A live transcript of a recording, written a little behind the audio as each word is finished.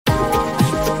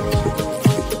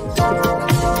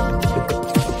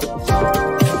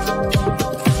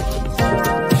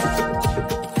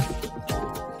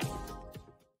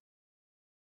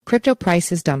Crypto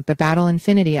prices dump but Battle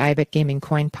Infinity IBAT gaming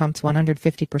coin pumps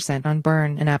 150% on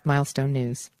burn and app Milestone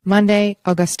news. Monday,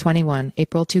 August 21,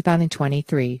 April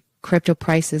 2023. Crypto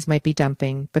prices might be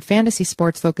dumping, but fantasy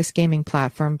sports-focused gaming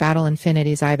platform Battle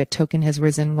Infinity's IBAT token has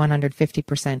risen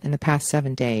 150% in the past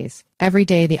 7 days. Every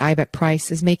day the IBAT price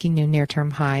is making new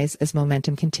near-term highs as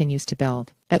momentum continues to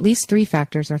build. At least 3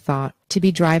 factors are thought to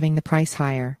be driving the price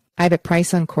higher. IBAT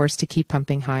price on course to keep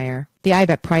pumping higher. The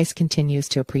IBAT price continues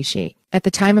to appreciate. At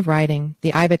the time of writing,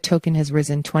 the IBAT token has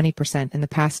risen 20% in the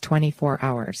past 24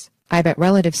 hours. IBAT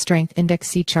Relative Strength Index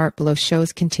C chart below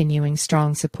shows continuing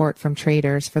strong support from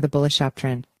traders for the bullish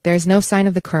uptrend. There is no sign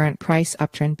of the current price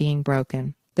uptrend being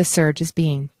broken. The surge is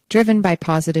being driven by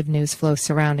positive news flow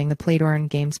surrounding the play-to-earn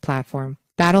games platform.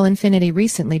 Battle Infinity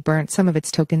recently burnt some of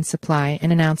its token supply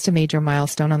and announced a major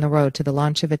milestone on the road to the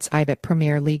launch of its IBAT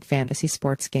Premier League fantasy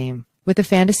sports game. With the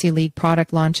Fantasy League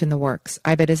product launch in the works,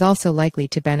 IBAT is also likely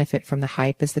to benefit from the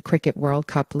hype as the Cricket World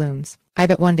Cup looms.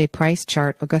 IBAT one-day price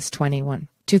chart August 21,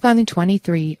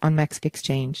 2023 on Mexic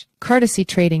Exchange. Courtesy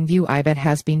Trading View IBAT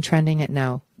has been trending at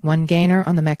no. One gainer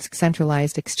on the Mexic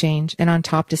centralized exchange and on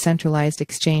top decentralized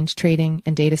exchange trading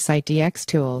and data site DX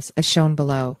tools as shown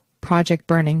below. Project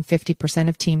burning 50%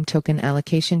 of team token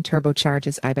allocation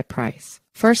turbocharges IBAT price.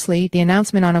 Firstly, the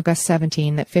announcement on August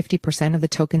 17 that 50% of the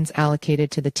tokens allocated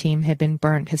to the team had been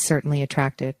burnt has certainly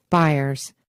attracted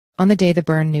buyers. On the day the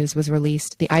burn news was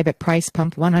released, the IBAT price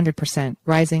pumped 100%,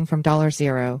 rising from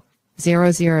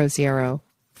 $0.000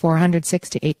 406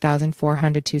 to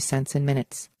 8,402 cents in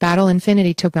minutes. Battle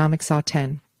Infinity tokenomics saw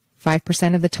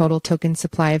 5% of the total token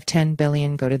supply of 10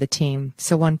 billion go to the team,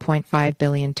 so 1.5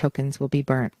 billion tokens will be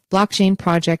burnt. Blockchain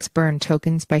projects burn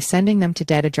tokens by sending them to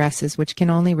dead addresses which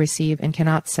can only receive and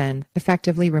cannot send,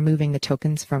 effectively removing the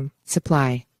tokens from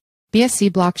supply. BSC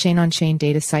blockchain on-chain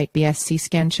data site BSC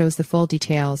Scan shows the full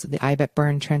details of the IBAT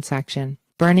burn transaction.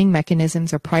 Burning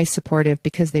mechanisms are price supportive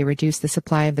because they reduce the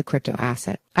supply of the crypto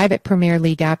asset. IBAT Premier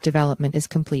League app development is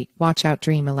complete. Watch out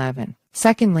Dream 11.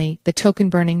 Secondly, the token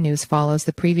burning news follows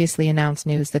the previously announced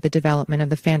news that the development of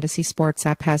the fantasy sports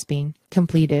app has been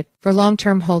completed. For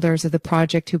long-term holders of the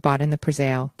project who bought in the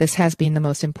pre-sale, this has been the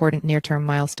most important near-term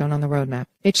milestone on the roadmap.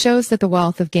 It shows that the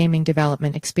wealth of gaming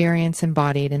development experience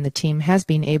embodied in the team has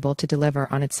been able to deliver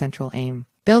on its central aim.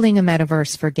 Building a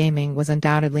metaverse for gaming was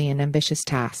undoubtedly an ambitious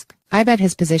task. IBAT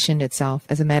has positioned itself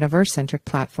as a metaverse-centric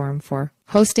platform for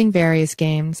hosting various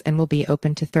games and will be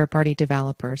open to third-party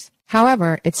developers.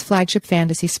 However, its flagship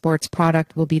fantasy sports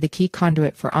product will be the key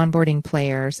conduit for onboarding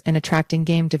players and attracting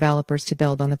game developers to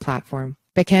build on the platform.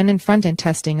 Backend and front-end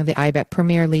testing of the IBAT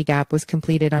Premier League app was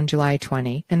completed on July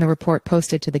 20, and the report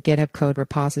posted to the GitHub code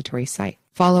repository site.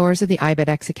 Followers of the IBAT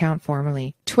X account,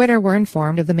 formerly Twitter, were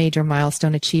informed of the major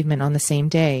milestone achievement on the same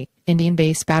day.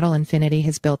 Indian-based Battle Infinity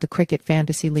has built the Cricket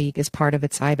Fantasy League as part of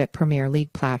its IBAT Premier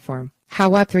League platform. How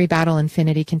Web3 Battle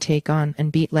Infinity can take on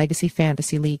and beat legacy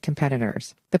Fantasy League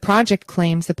competitors. The project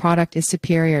claims the product is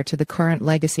superior to the current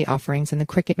legacy offerings in the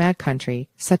cricket mad country,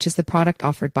 such as the product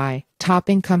offered by top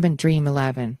incumbent Dream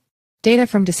 11. Data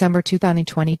from December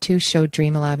 2022 showed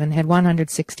Dream 11 had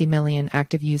 160 million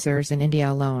active users in India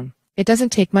alone. It doesn't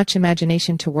take much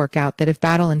imagination to work out that if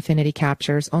Battle Infinity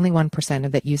captures only 1%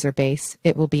 of that user base,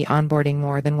 it will be onboarding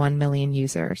more than 1 million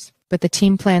users. But the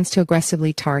team plans to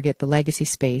aggressively target the legacy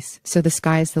space, so the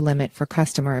sky's the limit for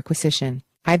customer acquisition.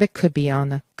 IBAT could be on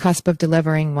the cusp of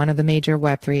delivering one of the major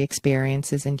Web3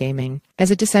 experiences in gaming.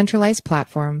 As a decentralized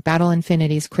platform, Battle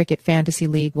Infinity's Cricket Fantasy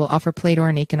League will offer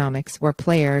play-to-earn economics where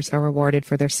players are rewarded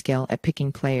for their skill at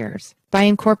picking players. By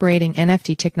incorporating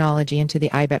NFT technology into the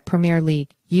IBAT Premier League,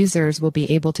 users will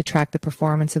be able to track the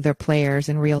performance of their players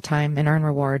in real time and earn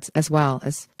rewards as well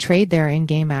as trade their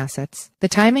in-game assets. The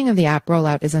timing of the app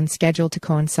rollout is unscheduled to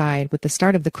coincide with the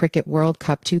start of the Cricket World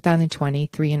Cup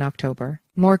 2023 in October.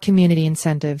 More community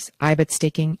incentives, IBAT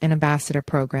staking, and ambassador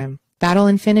program. Battle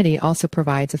Infinity also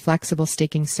provides a flexible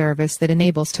staking service that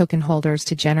enables token holders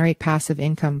to generate passive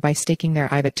income by staking their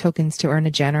IBAT tokens to earn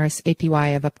a generous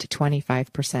APY of up to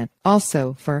 25%.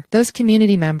 Also, for those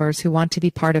community members who want to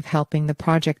be part of helping the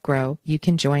project grow, you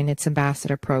can join its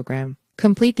ambassador program.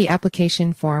 Complete the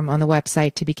application form on the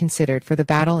website to be considered for the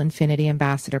Battle Infinity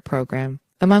Ambassador Program.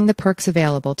 Among the perks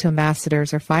available to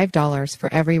ambassadors are $5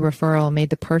 for every referral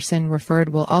made. The person referred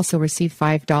will also receive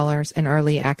 $5 and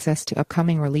early access to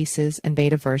upcoming releases and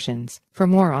beta versions. For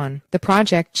more on the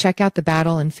project, check out the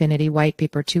Battle Infinity White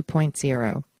Paper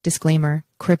 2.0. Disclaimer: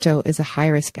 crypto is a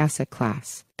high-risk asset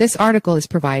class. This article is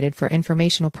provided for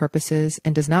informational purposes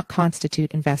and does not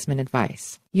constitute investment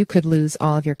advice. You could lose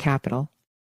all of your capital.